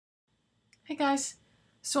Hey guys,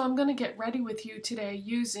 so I'm going to get ready with you today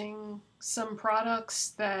using some products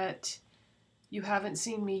that you haven't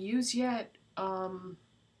seen me use yet.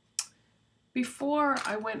 Before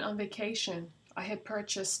I went on vacation, I had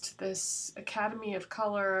purchased this Academy of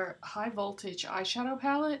Color high voltage eyeshadow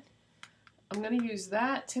palette. I'm going to use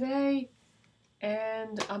that today,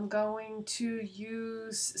 and I'm going to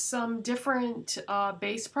use some different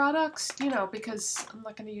base products, because I'm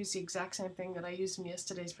not going to use the exact same thing that I used in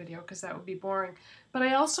yesterday's video because that would be boring. But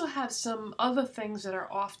I also have some other things that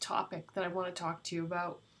are off topic that I want to talk to you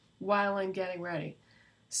about while I'm getting ready.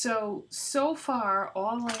 So far,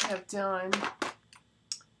 all I have done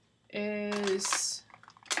is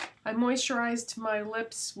I moisturized my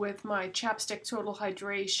lips with my Chapstick Total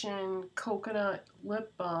Hydration Coconut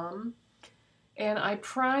Lip Balm. And I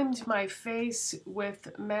primed my face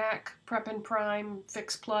with MAC Prep and Prime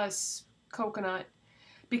Fix Plus Coconut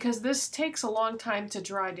because this takes a long time to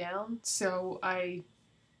dry down, so I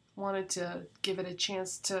wanted to give it a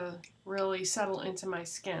chance to really settle into my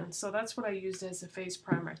skin. So that's what I used as a face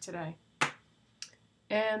primer today.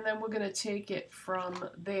 And then we're going to take it from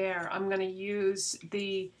there. I'm going to use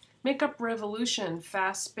the Makeup Revolution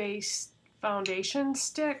Fast Base Foundation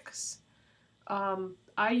Sticks.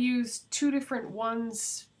 I used two different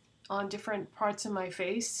ones on different parts of my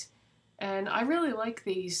face, and I really like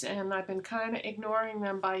these, and I've been kind of ignoring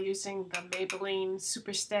them by using the Maybelline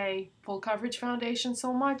Superstay Full Coverage Foundation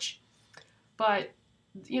so much. But,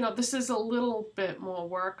 this is a little bit more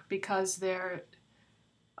work because they're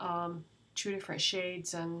two different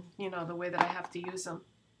shades and, the way that I have to use them.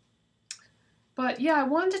 But yeah, I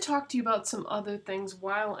wanted to talk to you about some other things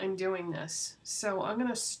while I'm doing this. So I'm going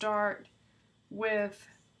to start with,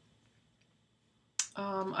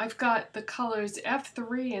 I've got the colors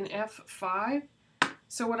F3 and F5.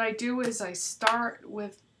 So what I do is I start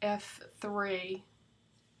with F3,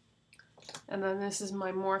 and then this is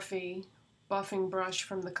my Morphe buffing brush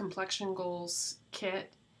from the Complexion Goals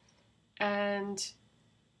kit. And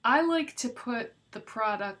I like to put the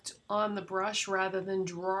product on the brush rather than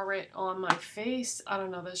draw it on my face. I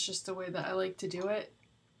don't know, that's just the way that I like to do it.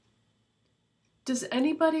 Does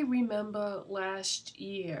anybody remember last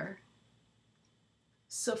year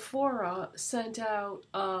Sephora sent out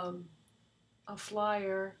a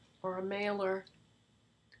flyer or a mailer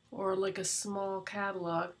or like a small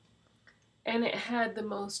catalog, and it had the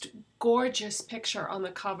most gorgeous picture on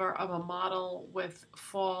the cover of a model with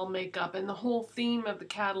fall makeup, and the whole theme of the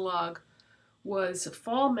catalog was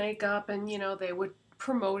fall makeup, and they were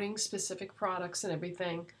promoting specific products and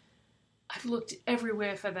everything. I've looked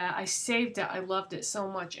everywhere for that. I saved it. I loved it so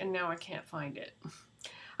much, and now I can't find it.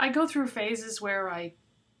 I go through phases where I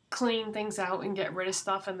clean things out and get rid of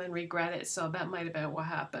stuff and then regret it, so that might have been what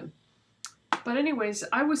happened. But anyways,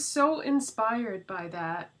 I was so inspired by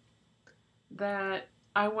that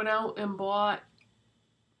I went out and bought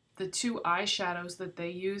the two eyeshadows that they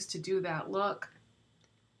used to do that look.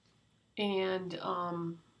 And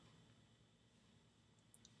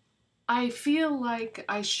I feel like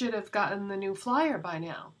I should have gotten the new flyer by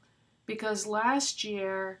now, because last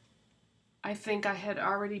year I think I had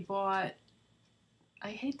already bought, I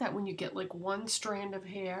hate that when you get like one strand of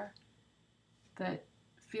hair that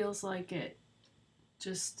feels like it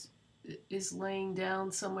just is laying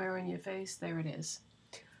down somewhere in your face. There it is.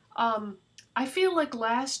 I feel like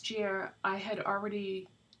last year I had already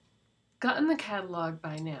gotten the catalog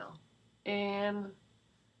by now, and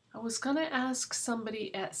I was going to ask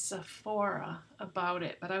somebody at Sephora about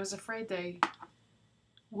it, but I was afraid they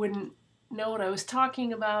wouldn't know what I was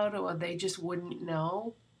talking about, or they just wouldn't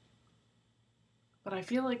know. But I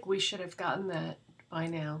feel like we should have gotten that by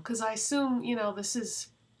now, because I assume, this is,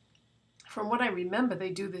 from what I remember, they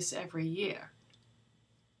do this every year.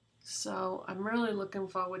 So I'm really looking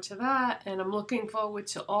forward to that, and I'm looking forward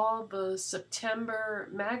to all the September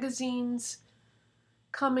magazines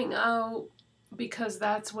coming out, because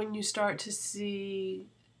that's when you start to see,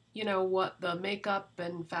 what the makeup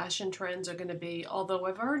and fashion trends are going to be. Although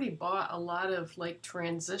I've already bought a lot of like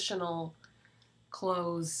transitional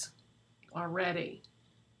clothes already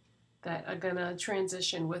that are going to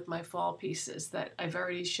transition with my fall pieces that I've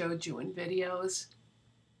already showed you in videos.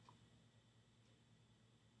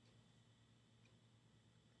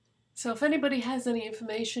 So if anybody has any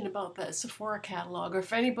information about that Sephora catalog, or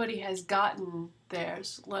if anybody has gotten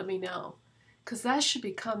theirs, let me know, because that should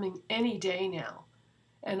be coming any day now.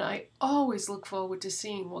 And I always look forward to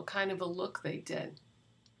seeing what kind of a look they did.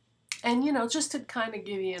 And, just to kind of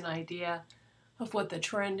give you an idea of what the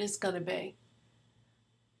trend is going to be.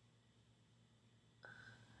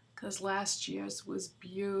 Because last year's was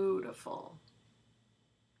beautiful.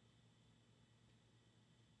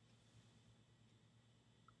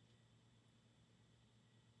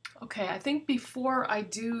 Okay, I think before I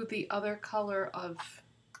do the other color of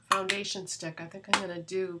foundation stick, I think I'm going to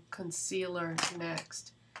do concealer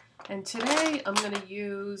next. And today I'm going to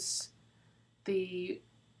use the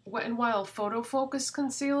Wet n Wild Photofocus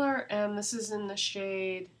concealer, and this is in the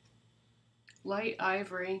shade Light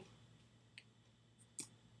Ivory.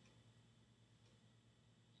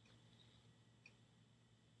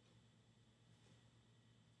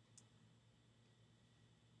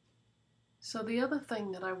 So the other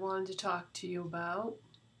thing that I wanted to talk to you about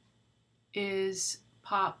is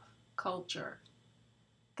pop culture.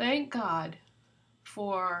 Thank God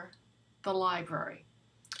for the library.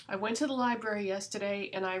 I went to the library yesterday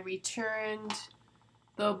and I returned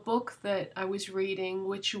the book that I was reading,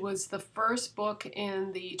 which was the first book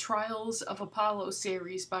in the Trials of Apollo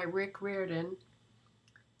series by Rick Riordan.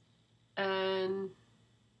 And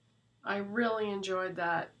I really enjoyed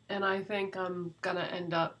that, and I think I'm gonna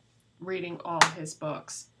end up reading all his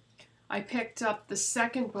books. I picked up the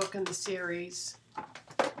second book in the series,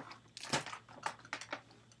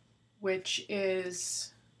 which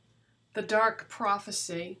is The Dark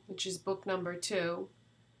Prophecy, which is book number 2.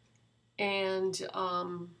 And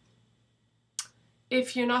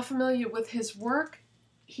if you're not familiar with his work,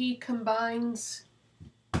 he combines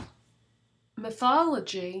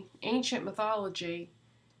mythology, ancient mythology,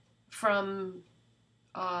 from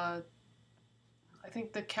I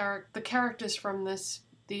think the characters from this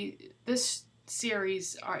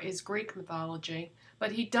series is Greek mythology,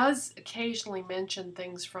 but he does occasionally mention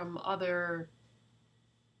things from other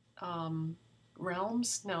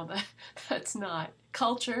realms. No, that's not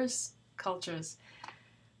cultures.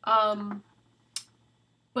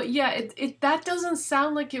 But yeah, that doesn't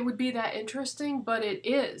sound like it would be that interesting, but it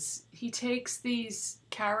is. He takes these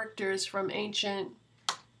characters from ancient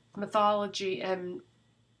mythology and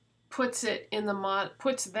puts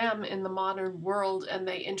them in the modern world, and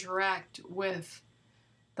they interact with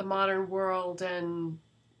the modern world. And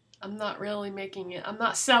I'm not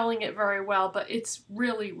selling it very well, but it's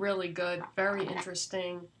really, really good, very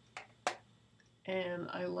interesting, and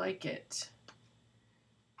I like it.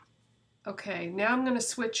 Okay, now I'm going to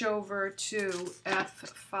switch over to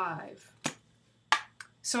F5.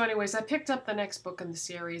 So anyways, I picked up the next book in the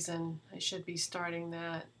series, and I should be starting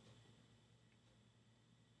that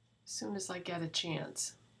as soon as I get a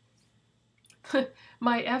chance.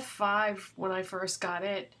 My F5, when I first got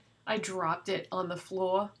it, I dropped it on the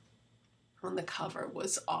floor when the cover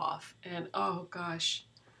was off, and oh gosh.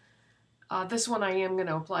 This one I am going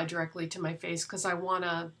to apply directly to my face because I want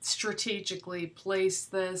to strategically place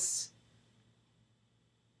this.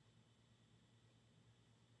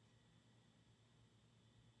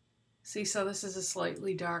 See, so this is a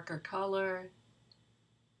slightly darker color.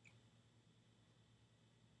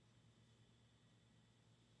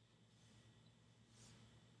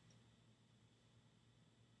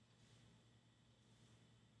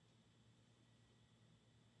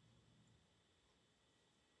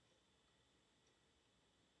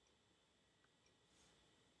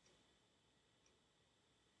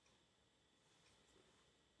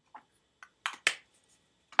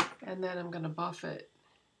 And then I'm going to buff it.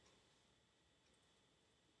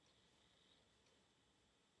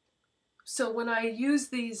 So when I use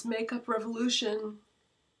these Makeup Revolution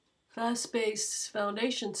Fast Base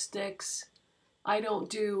foundation sticks, I don't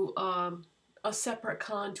do a separate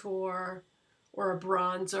contour or a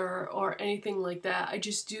bronzer or anything like that. I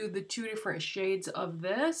just do the 2 different shades of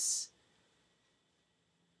this.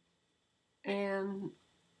 And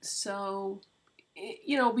so,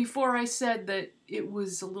 you know, before I said that it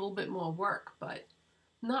was a little bit more work, but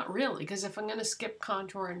not really, because if I'm going to skip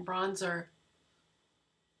contour and bronzer,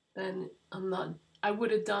 then I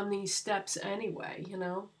would have done these steps anyway, you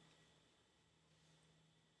know?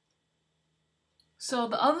 So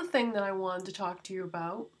the other thing that I wanted to talk to you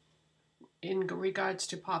about in regards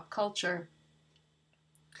to pop culture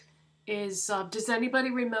is, does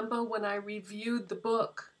anybody remember when I reviewed the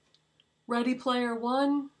book Ready Player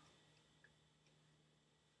One?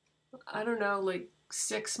 I don't know, like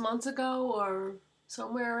 6 months ago or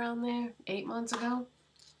somewhere around there, 8 months ago?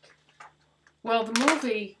 Well, the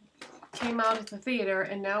movie came out at the theater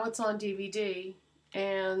and now it's on DVD,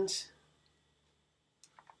 and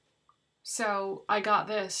so I got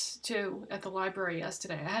this too at the library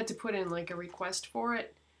yesterday. I had to put in like a request for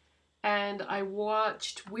it, and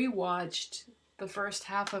we watched the first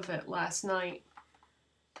half of it last night,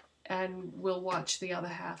 and we'll watch the other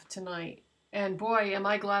half tonight. And boy, am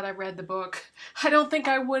I glad I read the book. I don't think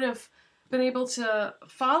I would have been able to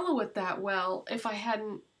follow it that well if I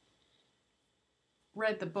hadn't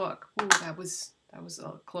read the book. Ooh, that was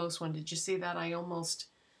a close one. Did you see that? I almost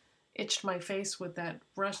itched my face with that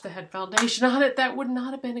brush that had foundation on it, that would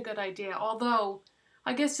not have been a good idea. Although,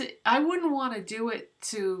 I guess I wouldn't want to do it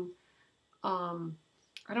to,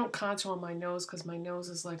 I don't contour my nose because my nose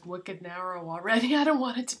is like wicked narrow already. I don't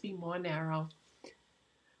want it to be more narrow.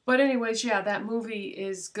 But anyways, yeah, that movie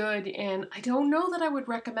is good, and I don't know that I would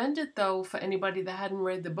recommend it, though, for anybody that hadn't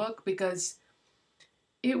read the book, because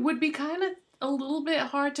it would be kind of a little bit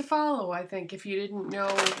hard to follow, I think, if you didn't know,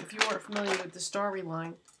 if you weren't familiar with the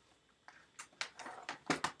storyline.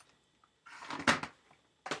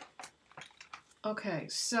 Okay,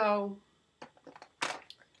 so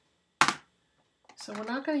we're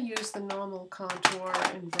not going to use the normal contour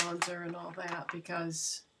and bronzer and all that,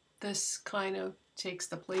 because this kind of takes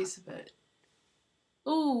the place of it.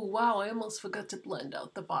 Oh, wow, I almost forgot to blend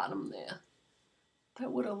out the bottom there.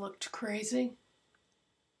 That would have looked crazy.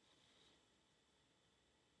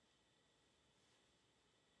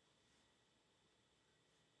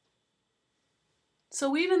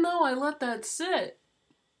 So even though I let that sit,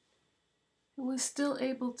 I was still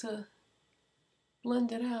able to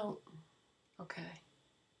blend it out. Okay. I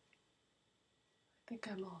think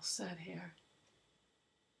I'm all set here.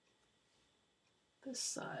 This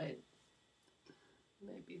side,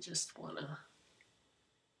 maybe just wanna...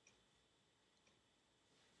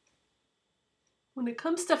 When it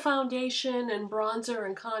comes to foundation and bronzer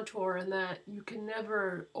and contour and that, you can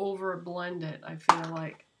never over blend it, I feel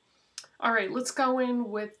like. All right, let's go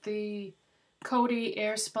in with the Coty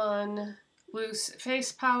Airspun Loose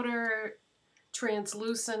Face Powder,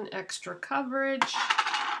 Translucent Extra Coverage,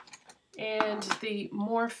 and the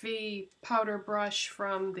Morphe powder brush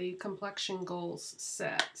from the Complexion Goals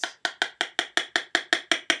set.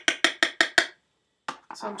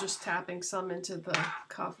 So I'm just tapping some into the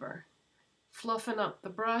cover. Fluffing up the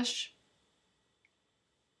brush.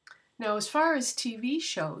 Now, as far as TV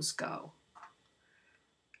shows go,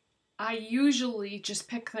 I usually just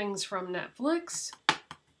pick things from Netflix,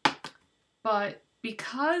 but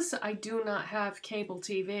because I do not have cable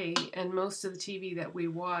TV, and most of the TV that we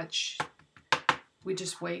watch, we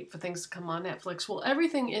just wait for things to come on Netflix. Well,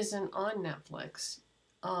 everything isn't on Netflix.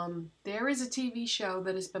 There is a TV show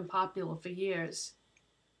that has been popular for years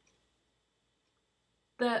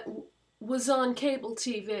that was on cable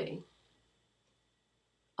TV.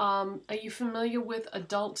 Are you familiar with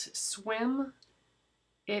Adult Swim?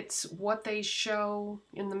 It's what they show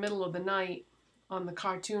in the middle of the night on the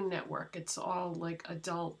Cartoon Network. It's all like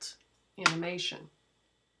adult animation.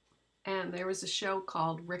 And there was a show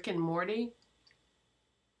called Rick and Morty.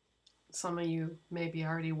 Some of you maybe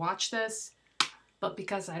already watched this, but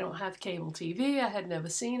because I don't have cable TV, I had never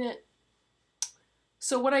seen it.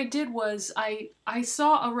 So what I did was I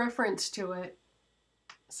saw a reference to it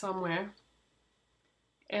somewhere,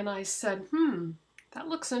 and I said, that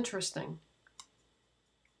looks interesting.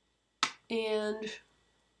 And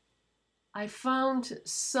I found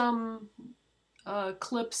some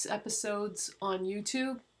clips, episodes on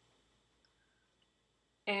YouTube,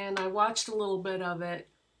 and I watched a little bit of it,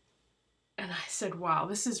 and I said, wow,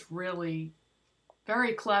 this is really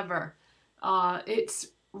very clever. It's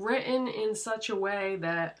written in such a way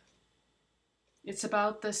that it's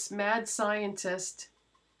about this mad scientist,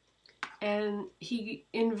 and he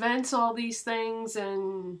invents all these things,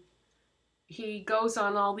 and he goes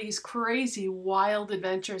on all these crazy wild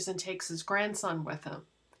adventures and takes his grandson with him,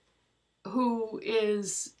 who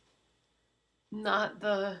is not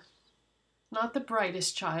the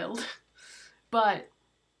brightest child, but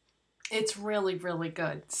it's really, really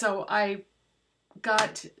good. So I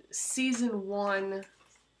got season 1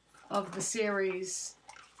 of the series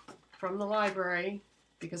from the library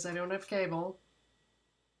because I don't have cable.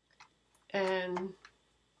 And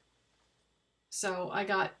so I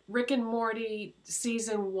got Rick and Morty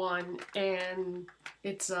season 1, and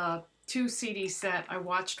it's a 2 CD set. I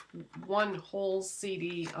watched one whole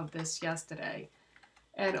CD of this yesterday.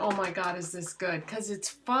 And oh my God, is this good? Because it's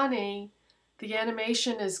funny, the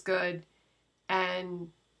animation is good,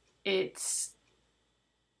 and it's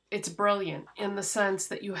brilliant in the sense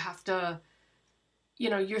that you have to,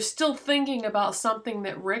 you're still thinking about something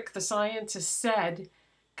that Rick, the scientist, said,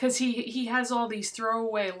 because he has all these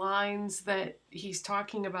throwaway lines that he's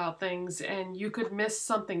talking about things, and you could miss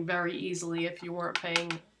something very easily if you weren't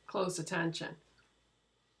paying close attention.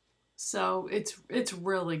 So it's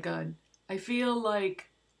really good. I feel like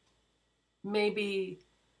maybe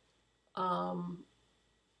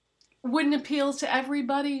wouldn't appeal to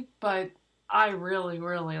everybody, but I really,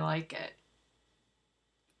 really like it.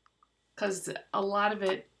 Because a lot of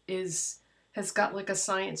it has got like a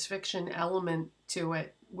science fiction element to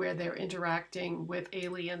it, where they're interacting with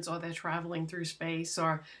aliens or they're traveling through space,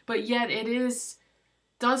 but yet it is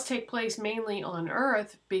does take place mainly on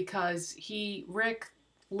Earth because Rick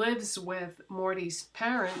lives with Morty's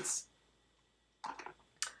parents.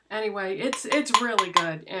 Anyway, it's really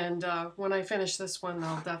good, and when I finish this one,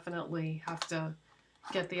 I'll definitely have to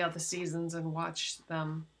get the other seasons and watch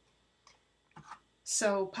them.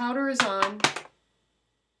 So powder is on.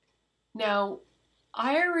 Now,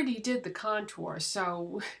 I already did the contour,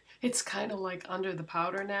 so it's kind of like under the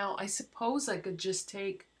powder now. I suppose I could just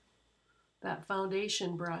take that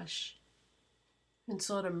foundation brush and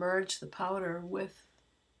sort of merge the powder with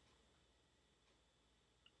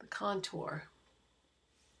the contour.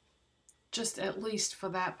 Just at least for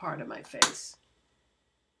that part of my face.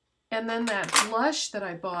 And then that blush that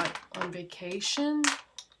I bought on vacation,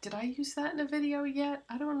 did I use that in a video yet?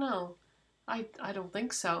 I don't know. I don't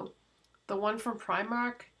think so. The one from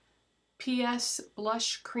Primark, PS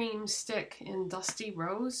Blush Cream Stick in Dusty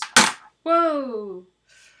Rose. Whoa!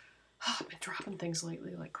 I've been dropping things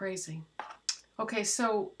lately like crazy. Okay,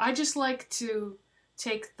 so I just like to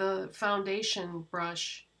take the foundation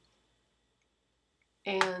brush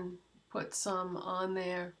and put some on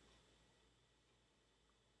there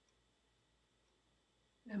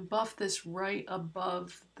and buff this right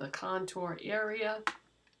above the contour area.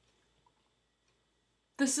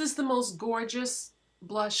 This is the most gorgeous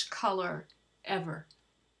blush color ever.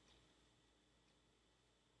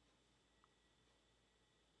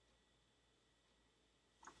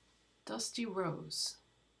 Dusty Rose.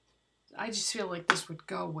 I just feel like this would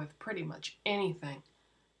go with pretty much anything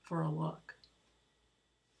for a look.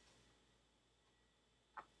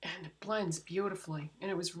 And it blends beautifully,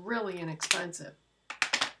 and it was really inexpensive.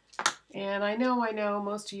 And I know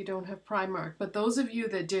most of you don't have Primark, but those of you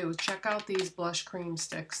that do, check out these blush cream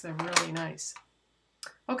sticks. They're really nice.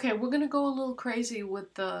 Okay, we're going to go a little crazy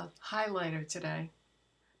with the highlighter today.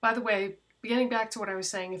 By the way, getting back to what I was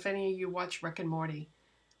saying, if any of you watch Rick and Morty,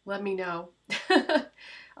 let me know.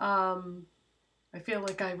 I feel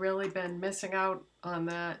like I've really been missing out on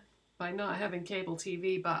that by not having cable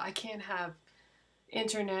TV, but I can't have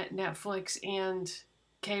internet, Netflix, and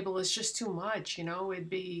cable. It's just too much, you know. It'd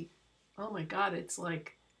be, oh my God, it's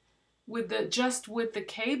like with the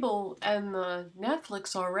cable and the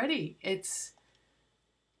Netflix already, it's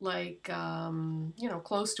like you know,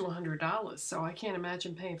 close to $100. So I can't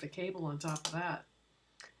imagine paying for cable on top of that.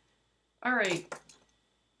 All right,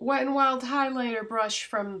 Wet n Wild highlighter brush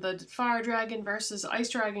from the Fire Dragon versus Ice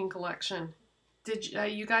Dragon collection. Did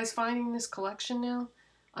you guys finding this collection now?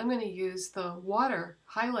 I'm going to use the water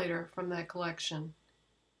highlighter from that collection.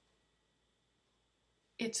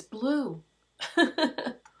 It's blue.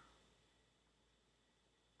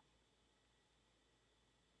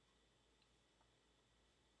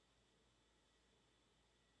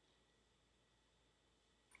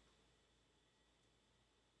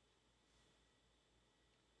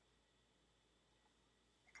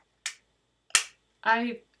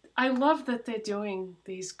 I love that they're doing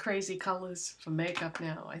these crazy colors for makeup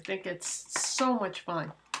now. I think it's so much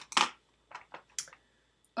fun.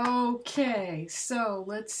 Okay, so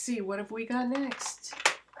let's see, what have we got next?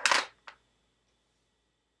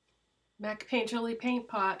 MAC Painterly Paint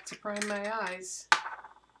Pot to prime my eyes.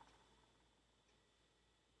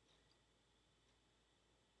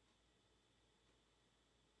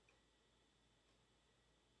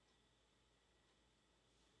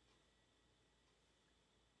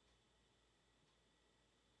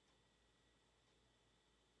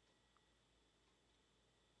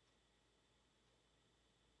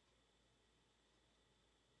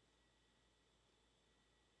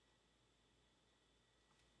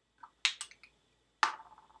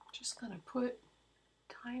 Just gonna put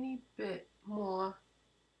a tiny bit more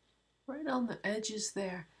right on the edges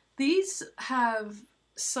there. These have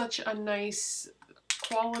such a nice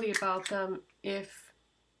quality about them if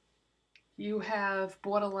you have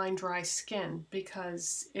borderline dry skin,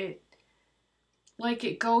 because it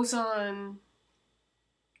goes on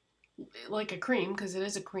like a cream, because it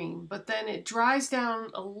is a cream, but then it dries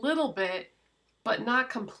down a little bit, but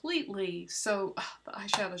not completely, so the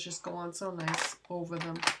eyeshadows just go on so nice over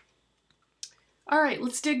them. All right,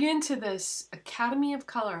 let's dig into this Academy of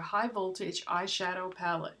Color High Voltage Eyeshadow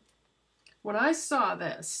Palette. When I saw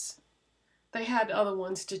this, they had other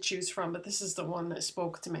ones to choose from, but this is the one that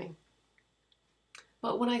spoke to me.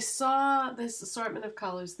 But when I saw this assortment of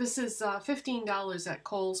colors, this is $15 at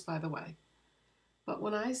Kohls, by the way. But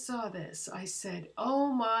when I saw this, I said,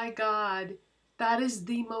 oh my God, that is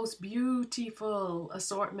the most beautiful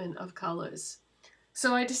assortment of colors.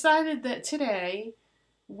 So I decided that today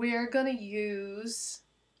we're going to use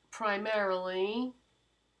primarily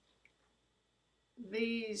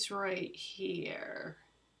these right here,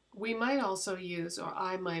 we might also use, or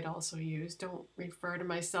I might also use, don't refer to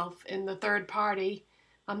myself in the third party,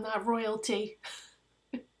 I'm not royalty.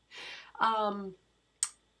 um,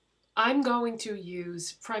 I'm going to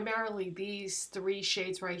use primarily these three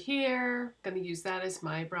shades right here. Going to use that as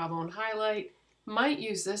my brow bone highlight. Might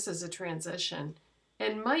use this as a transition,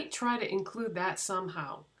 and might try to include that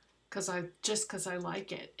somehow, because I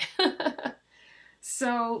like it.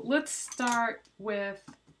 So let's start with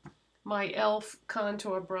my e.l.f.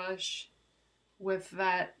 contour brush with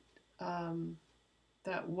that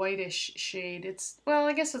that whitish shade. It's, well,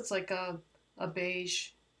 I guess it's like a beige,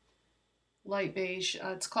 light beige.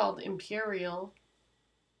 It's called Imperial.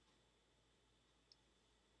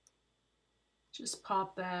 Just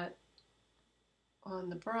pop that on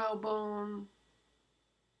the brow bone.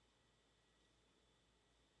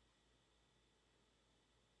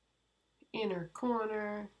 Inner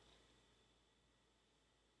corner.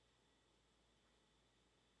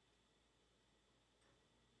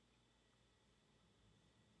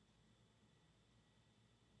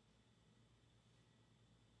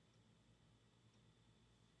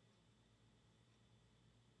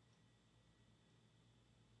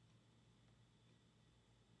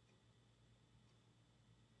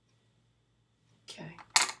 Okay.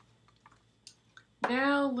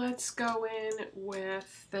 Now let's go in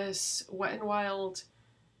with this Wet n Wild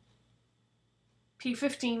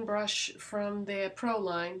P15 brush from their Pro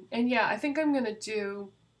line. And yeah, I think I'm going to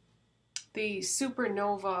do the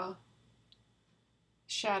SuperNova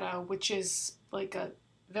shadow, which is like a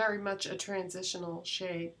very much a transitional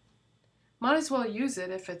shade. Might as well use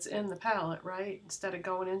it if it's in the palette, right? Instead of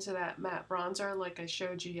going into that matte bronzer like I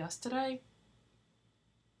showed you yesterday.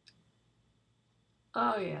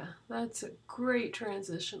 Oh yeah, that's a great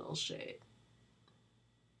transitional shade.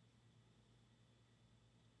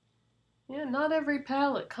 Yeah, not every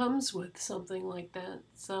palette comes with something like that,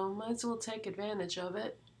 so might as well take advantage of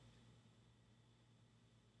it.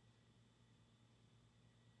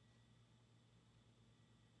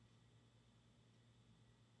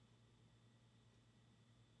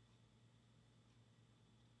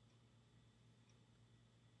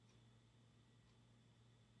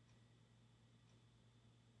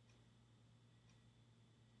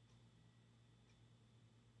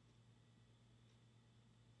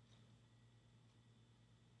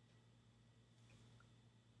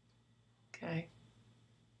 Okay.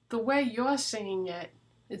 The way you're seeing it,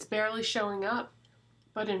 it's barely showing up,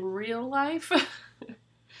 but in real life,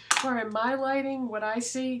 or in my lighting, what I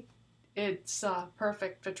see, it's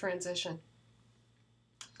perfect for transition.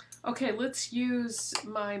 Okay, let's use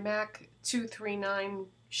my MAC 239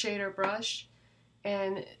 shader brush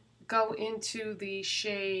and go into the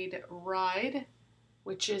shade Ride,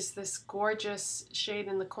 which is this gorgeous shade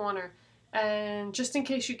in the corner. And just in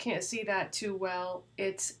case you can't see that too well,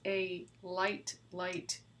 it's a light,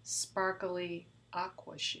 sparkly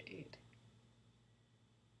aqua shade.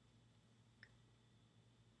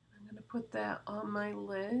 I'm going to put that on my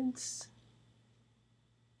lids.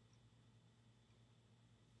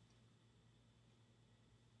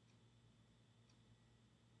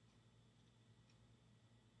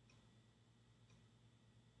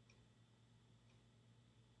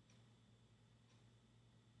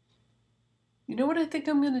 You know what I think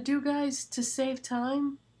I'm going to do, guys, to save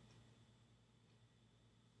time?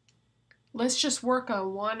 Let's just work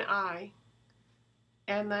on one eye,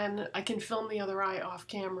 and then I can film the other eye off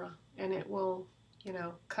camera, and it will, you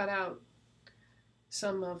know, cut out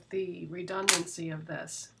some of the redundancy of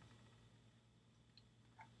this.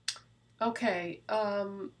 Okay,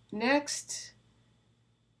 next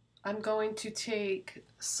I'm going to take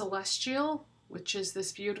Celestial, which is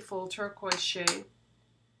this beautiful turquoise shade,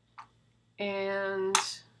 and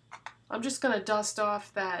I'm just going to dust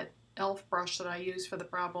off that e.l.f. brush that I used for the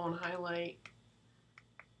brow bone highlight,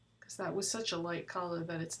 because that was such a light color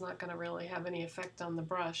that it's not going to really have any effect on the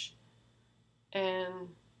brush. And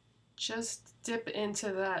just dip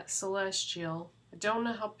into that Celestial. I don't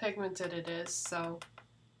know how pigmented it is, so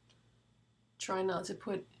try not to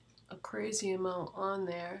put a crazy amount on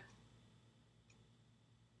there.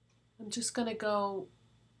 I'm just going to go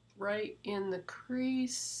right in the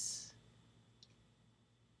crease.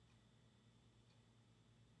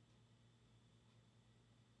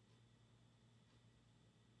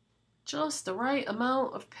 Just the right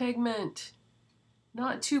amount of pigment.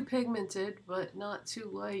 Not too pigmented, but not too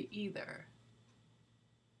light either.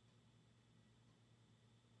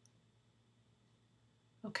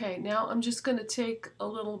 Okay, now I'm just going to take a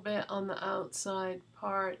little bit on the outside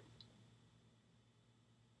part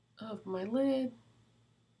of my lid.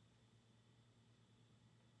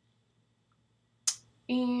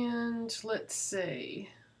 And let's see.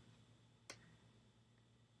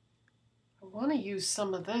 I want to use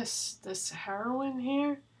some of this Heroine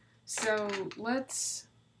here. So it's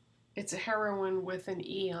a Heroine with an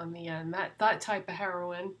E on the end. That type of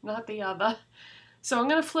Heroine, not the other. So I'm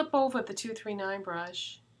going to flip over the 239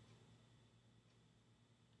 brush.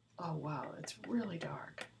 Oh wow, it's really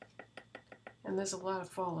dark. And there's a lot of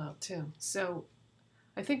fallout too. So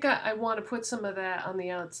I think I want to put some of that on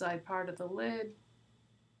the outside part of the lid.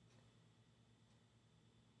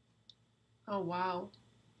 Oh wow.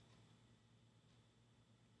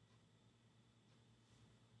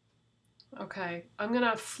 Okay, I'm going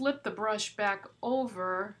to flip the brush back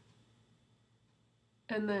over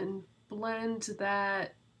and then blend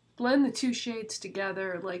the two shades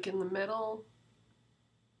together like in the middle.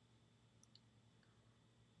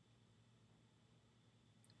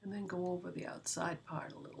 And then go over the outside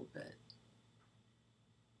part a little bit.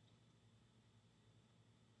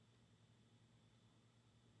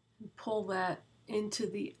 And pull that into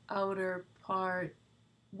the outer part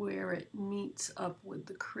where it meets up with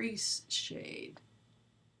the crease shade.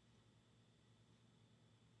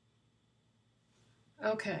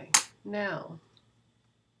 Okay, now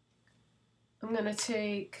I'm going to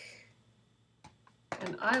take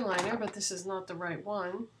an eyeliner, but this is not the right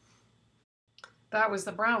one. That was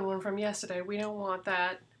the brown one from yesterday. We don't want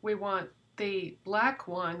that. We want the black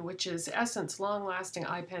one, which is Essence Long Lasting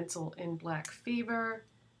Eye Pencil in Black Fever.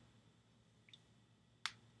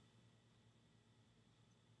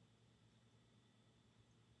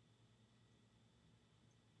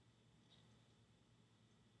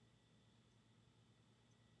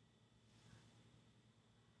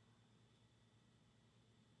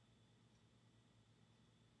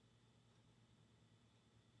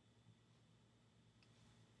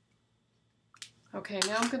 Okay,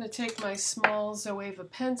 now I'm going to take my small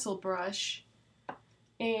Zoeva pencil brush,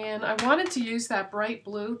 and I wanted to use that bright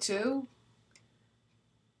blue too.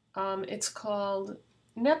 It's called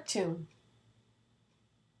Neptune.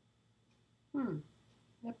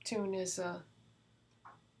 Neptune is a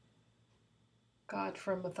god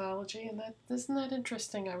from mythology, and isn't that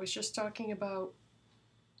interesting? I was just talking about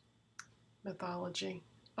mythology.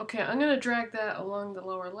 Okay, I'm going to drag that along the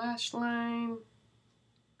lower lash line.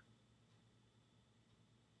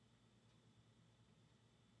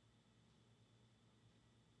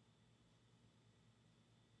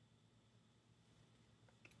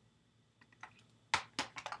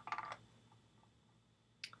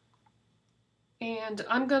 And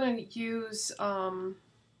I'm going to use, I'm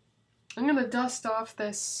going to dust off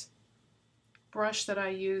this brush that I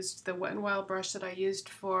used, the Wet n Wild brush that I used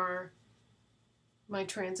for my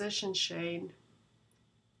transition shade.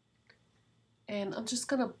 And I'm just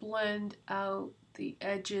going to blend out the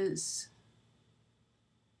edges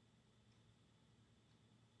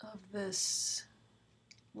of this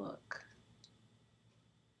look.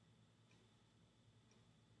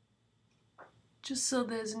 Just so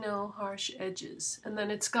there's no harsh edges. And then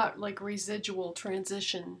it's got like residual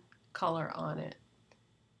transition color on it.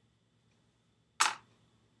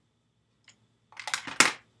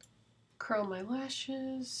 Curl my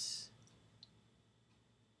lashes.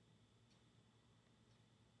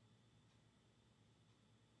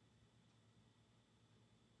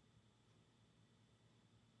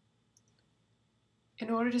 In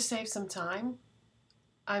order to save some time,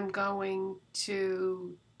 I'm going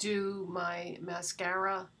to do my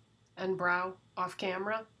mascara and brow off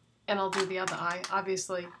camera, and I'll do the other eye,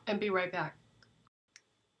 obviously, and be right back.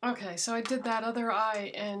 Okay, so I did that other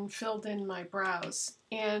eye and filled in my brows,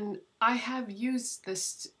 and I have used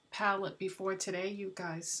this palette before today, you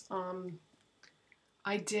guys.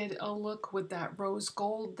 I did a look with that rose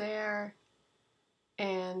gold there,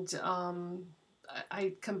 and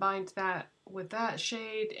I combined that with that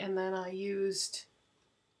shade, and then I used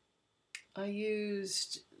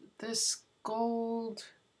this gold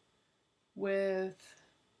with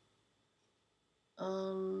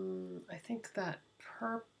I think that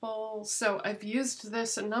purple. So I've used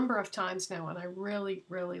this a number of times now, and I really,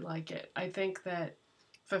 really like it. I think that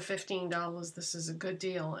for $15 this is a good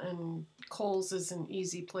deal, and Kohls is an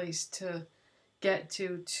easy place to get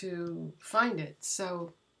to find it.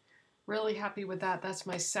 So really happy with that. That's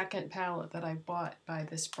my second palette that I bought by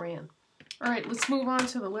this brand. Alright, let's move on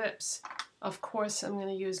to the lips. Of course, I'm going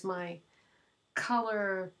to use my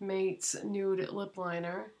Colormates Nude Lip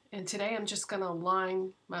Liner. And today I'm just going to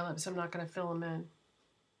line my lips. I'm not going to fill them in.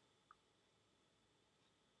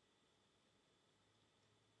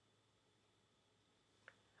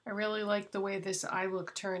 I really like the way this eye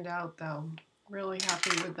look turned out, though. Really happy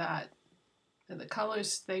with that. And the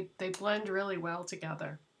colors, they blend really well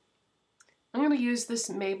together. I'm going to use this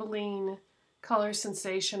Maybelline Color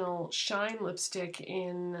Sensational Shine Lipstick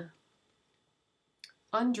in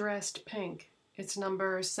Undressed Pink. It's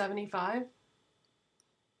number 75.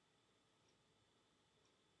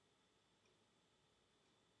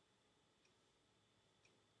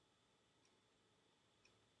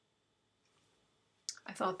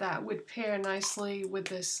 I thought that would pair nicely with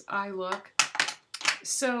this eye look.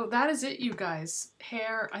 So that is it, you guys.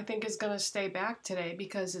 Hair, I think, is going to stay back today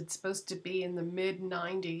because it's supposed to be in the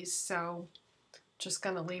mid-90s, so just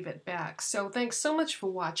going to leave it back. So thanks so much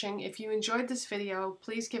for watching. If you enjoyed this video,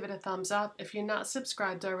 please give it a thumbs up. If you're not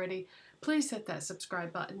subscribed already, please hit that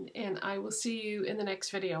subscribe button, and I will see you in the next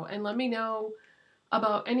video. And let me know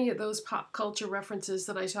about any of those pop culture references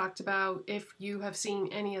that I talked about, if you have seen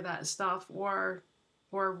any of that stuff or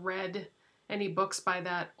read any books by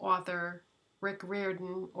that author, Rick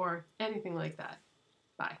Riordan, or anything like that.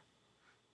 Bye.